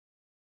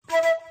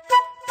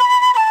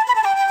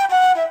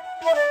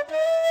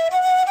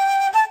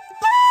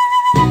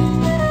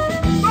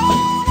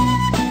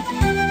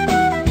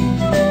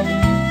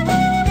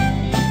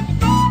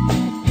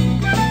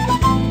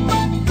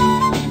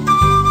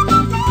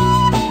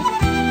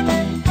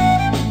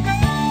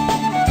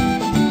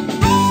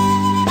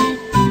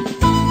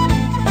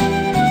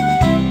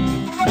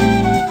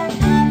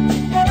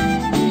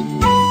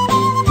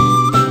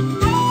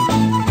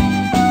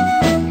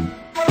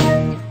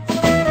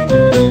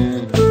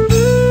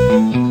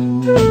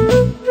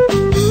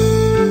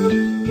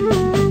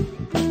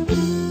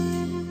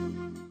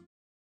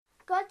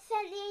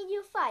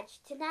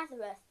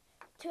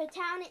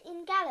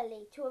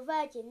Galilee to a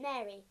Virgin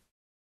Mary.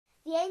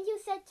 The angel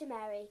said to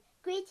Mary,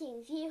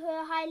 "Greetings, you who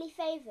are highly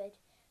favoured.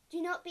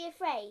 Do not be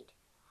afraid.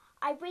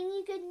 I bring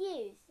you good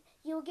news.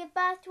 You will give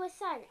birth to a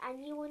son,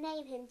 and you will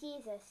name him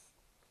Jesus.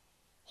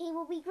 He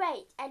will be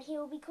great, and he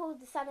will be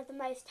called the Son of the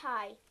Most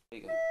High." There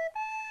you go.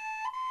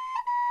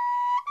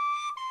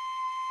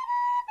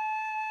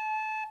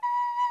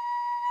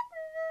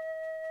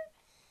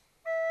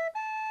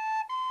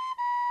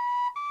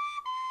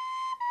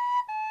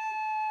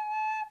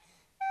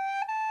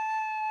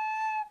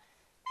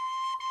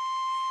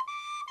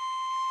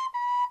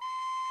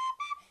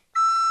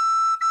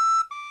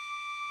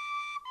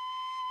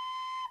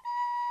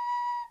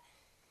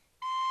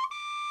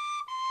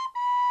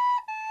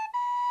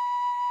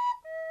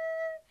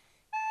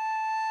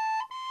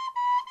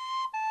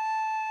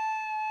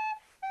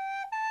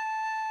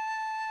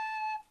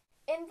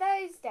 In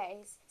those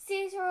days,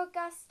 Caesar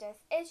Augustus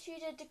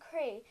issued a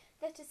decree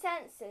that a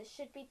census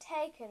should be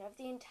taken of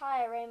the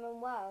entire Roman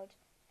world.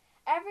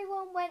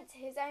 Everyone went to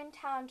his own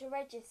town to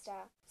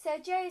register. So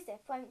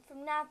Joseph went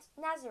from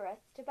Nazareth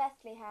to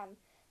Bethlehem,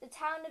 the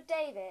town of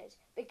David,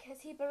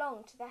 because he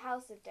belonged to the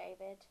house of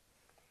David.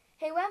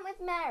 He went with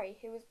Mary,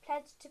 who was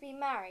pledged to be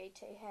married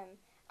to him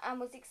and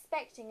was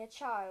expecting a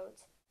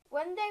child.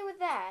 When they were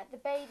there, the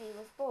baby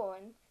was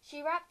born.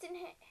 She wrapped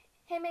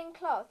him in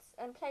cloths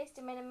and placed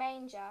him in a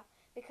manger,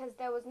 because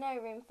there was no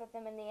room for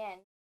them in the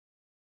inn.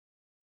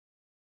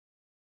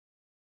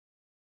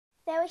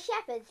 There were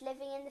shepherds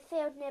living in the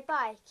field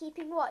nearby,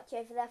 keeping watch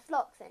over their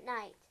flocks at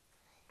night.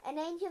 An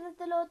angel of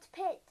the Lord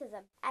appeared to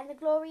them, and the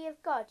glory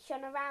of God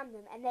shone around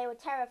them, and they were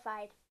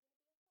terrified.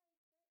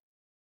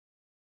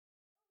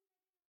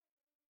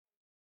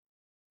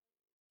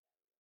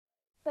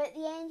 But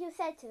the angel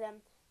said to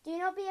them, "Do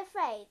not be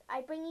afraid.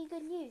 I bring you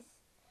good news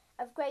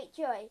of great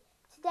joy.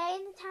 Today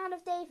in the town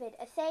of David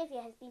a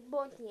Saviour has been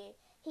born to you.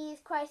 He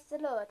is Christ the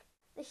Lord."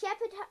 The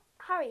shepherd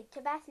hurried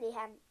to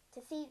Bethlehem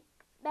to see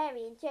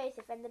Mary and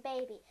Joseph and the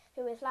baby,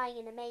 who was lying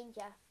in a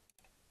manger.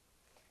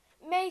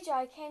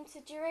 Magi came to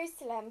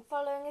Jerusalem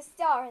following a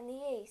star in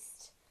the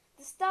east.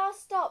 The star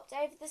stopped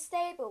over the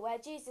stable where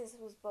Jesus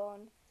was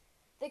born.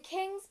 The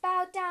kings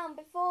bowed down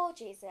before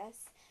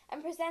Jesus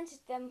and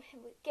presented them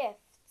with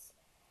gifts: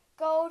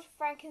 gold,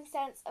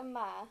 frankincense, and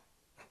myrrh.